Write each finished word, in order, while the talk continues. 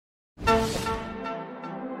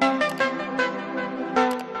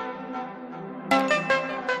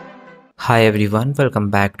Hi everyone, welcome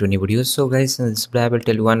back to a new video. So guys, in this video I will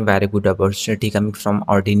tell you one very good opportunity coming from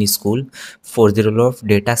OdinSchool for the role of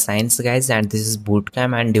data science guys, and this is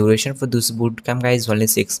bootcamp and duration for this bootcamp guys only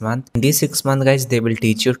 6 months. In these 6 months guys, they will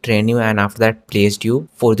teach you, train you, and after that placed you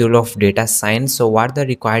for the role of data science. So what are the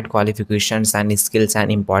required qualifications and skills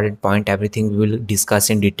and important point, everything we will discuss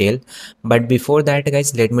in detail. But before that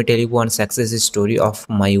guys, let me tell you one success story of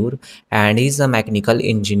Mayur, and he's a mechanical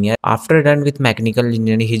engineer. After done with mechanical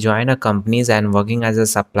engineering, he joined a companies and working as a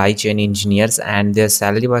supply chain engineers, and their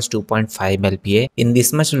salary was 2.5 LPA. In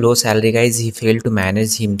this much low salary guys, he failed to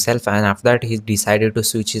manage himself, and after that he decided to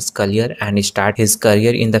switch his career and start his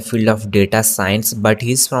career in the field of data science. But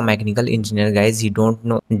he's from mechanical engineer guys, he don't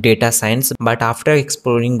know data science, but after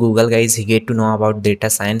exploring Google guys, he get to know about data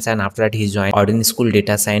science, and after that he joined OdinSchool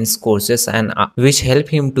data science courses, and which help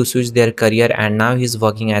him to switch their career, and now he's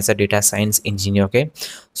working as a data science engineer. Okay,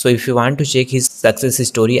 so if you want to check his success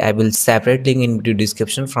story, I will separate link in the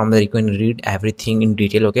description. From there you can read everything in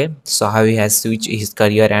detail. Okay, so how he has switched his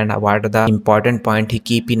career and what are the important point he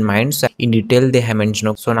keep in mind, so in detail they have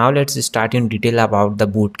mentioned. So now let's start in detail about the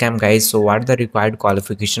bootcamp guys. So what are the required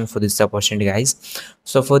qualification for this opportunity guys?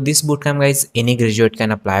 So for this bootcamp guys, any graduate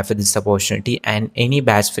can apply for this opportunity, and any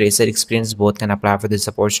batch fresher experience both can apply for this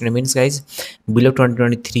opportunity. Means guys, below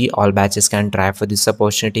 2023 all batches can try for this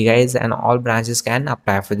opportunity guys, and all branches can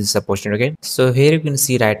apply for this opportunity. Okay, so here you can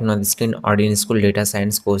see right now on the screen OdinSchool data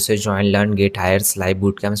science courses: join, learn, get hires, live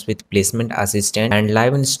bootcamps with placement assistant, and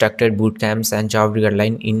live instructed bootcamps and job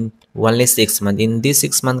guideline in only 6 months. In this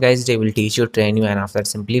 6 months guys, they will teach you, train you, and after that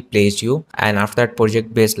simply place you, and after that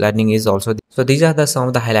project based learning is also there. So these are the some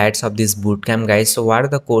of the highlights of this bootcamp guys. So what are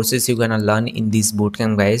the courses you're gonna learn in this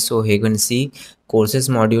bootcamp guys? So here you can see courses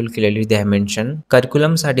module clearly they have mentioned.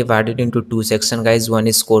 Curriculums are divided into two sections guys. One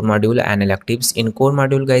is core module and electives. In core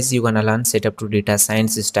module guys, you're gonna learn setup to data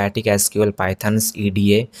science, static, SQL, Pythons,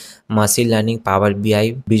 EDA, machine learning, Power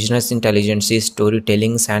BI, business intelligence,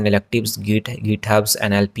 storytellings, and electives GitHubs,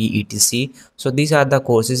 NLP, etc. So these are the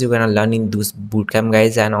courses you're gonna learn in this bootcamp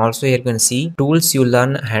guys. And also here you can see tools you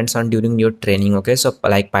learn hands-on during your training. Okay, so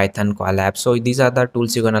like Python, Colab. So these are the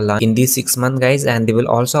tools you're gonna learn in these 6 months guys, and they will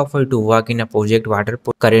also offer you to work in a project water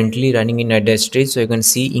currently running in industry. So you can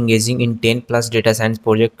see engaging in 10 plus data science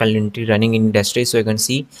project currently running in industry. So you can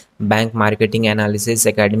see bank, marketing analysis,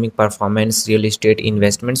 academic performance, real estate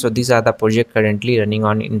investment. So these are the project currently running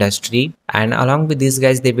on industry, and along with these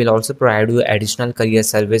guys, they will also provide you additional career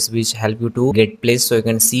service which help you to get placed. So you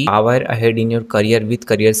can see power ahead in your career with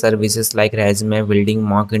career services like resume building,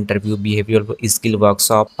 mock interview, behavioral skill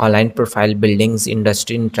workshop, online profile buildings,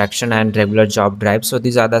 industry interaction, and regular job drive. So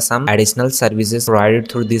these are the some additional services provided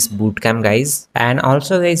through this bootcamp guys. And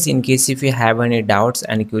also guys, in case if you have any doubts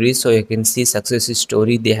and queries, so you can see success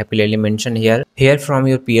story they have clearly mentioned here from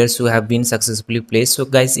your peers who have been successfully placed. So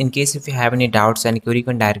guys, in case if you have any doubts and query, you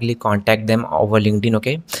can directly contact them over LinkedIn.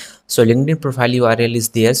 Okay, so LinkedIn profile URL is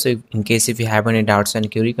there. So in case if you have any doubts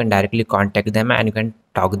and query, you can directly contact them and you can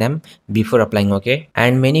talk them before applying. Okay,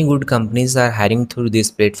 and many good companies are hiring through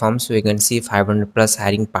this platform. So you can see 500 plus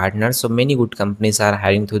hiring partners. So many good companies are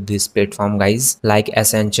hiring through this platform guys, like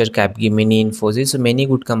Accenture, Capgemini, Infosys. So many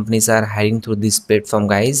good companies are hiring through this platform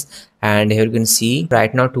guys. And here you can see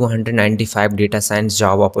right now 295 data science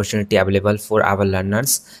job opportunity available for our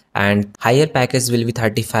learners, and higher package will be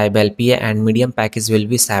 35 LPA and medium package will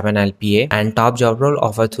be 7 LPA, and top job role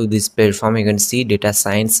offered through this platform you can see data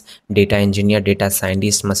science, data engineer, data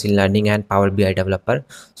scientist, machine learning, and Power BI developer.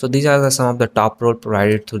 So these are some of the top role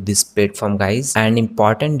provided through this platform guys. And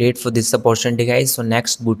important date for this opportunity guys, so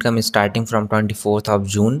next bootcamp is starting from 24th of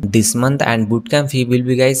June this month, and bootcamp fee will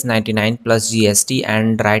be guys 99 plus GST,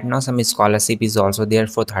 and right now some scholarship is also there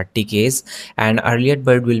for 30Ks, and earlier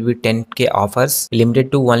bird will be 10K offers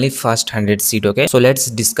limited to only first 100 seat. Okay, so let's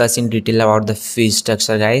discuss in detail about the fee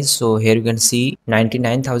structure guys. So here you can see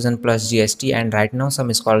 99,000 plus GST, and right now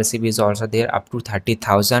some scholarship is also there up to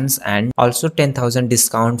 30,000, and also 10,000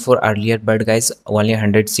 discount for earlier bird guys, only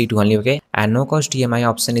 100 seat only. Okay, and no cost EMI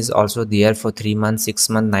option is also there for 3 months, 6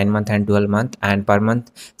 months, 9 months, and 12 months, and per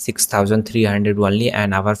month 6,300 only,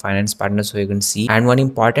 and our finance partner. So you can see, and one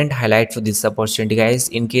important highlight for this opportunity guys,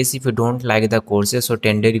 in case if you don't like the courses, so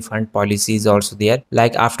 10-day refund policy is also there.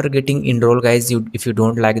 Like after getting enrolled guys, if you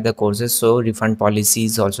don't like the courses, so refund policy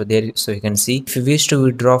is also there. So you can see if you wish to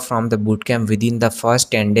withdraw from the bootcamp within the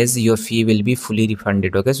first 10 days, your fee will be fully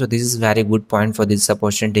refunded. Okay, so this is very good point for this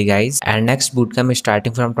opportunity guys. And next bootcamp is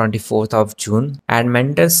starting from 24th of June. And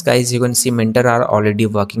mentors guys, you can see mentor are already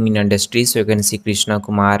working in industry, so you can see Krishna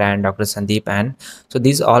Kumar and Dr. Sandeep, and so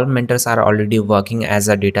these all mentors are already working as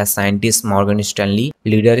a data scientist, Morgan Stanley,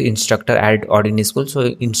 leader instructor at OdinSchool. So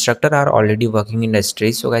instructor are already working in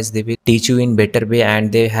industry, so guys they will teach you in better way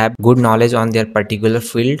and they have good knowledge on their particular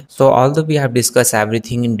field. So although we have discussed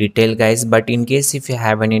everything in detail guys, but in case if you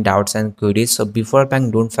have any doubts and queries, so before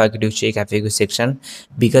applying don't forget to check FAQ section,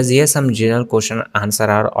 because here some general question answer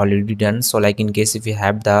are already done. So like in case if you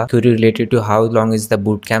have the query related to how long is the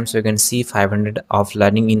boot camp, so you can see 500 of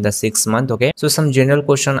learning in the 6 month. Okay, so some general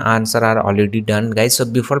question answer are already done guys. So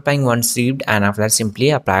before applying once received, and after that simply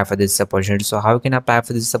apply for this opportunity. So how you can apply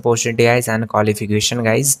for this opportunity guys? And qualification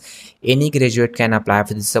guys, any graduate can apply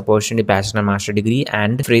for this opportunity, bachelor master degree,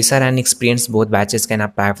 and fresher and experienced both batches can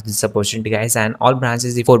apply for this opportunity guys. And all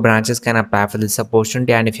branches, the 4 branches can apply for this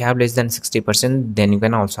opportunity, and if you have less than 60% then you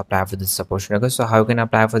can also apply for this opportunity. Okay, so how you can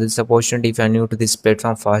apply for this opportunity? If you are new to this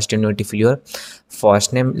platform, first you need to fill your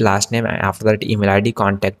first name, last name, and after that email ID,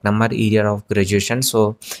 contact number, year of graduation.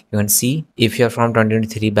 So you can see if you are from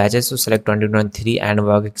 2023 batches, so select 2023, and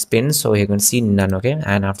work experience, so you can see none. Okay,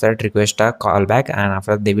 and after that request a call back, and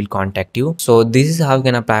after that they will contact you. So this is how you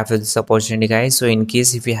can apply for this opportunity guys. So in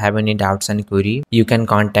case if you have any doubts and query, you can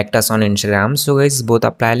contact us on Instagram. So guys, both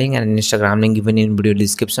apply link and Instagram link given in video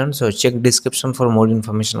description, so check description for more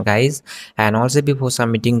information guys. And also before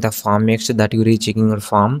submitting the form, make sure that you rechecking your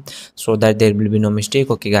form so that there will be no mistake.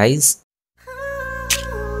 Okay guys.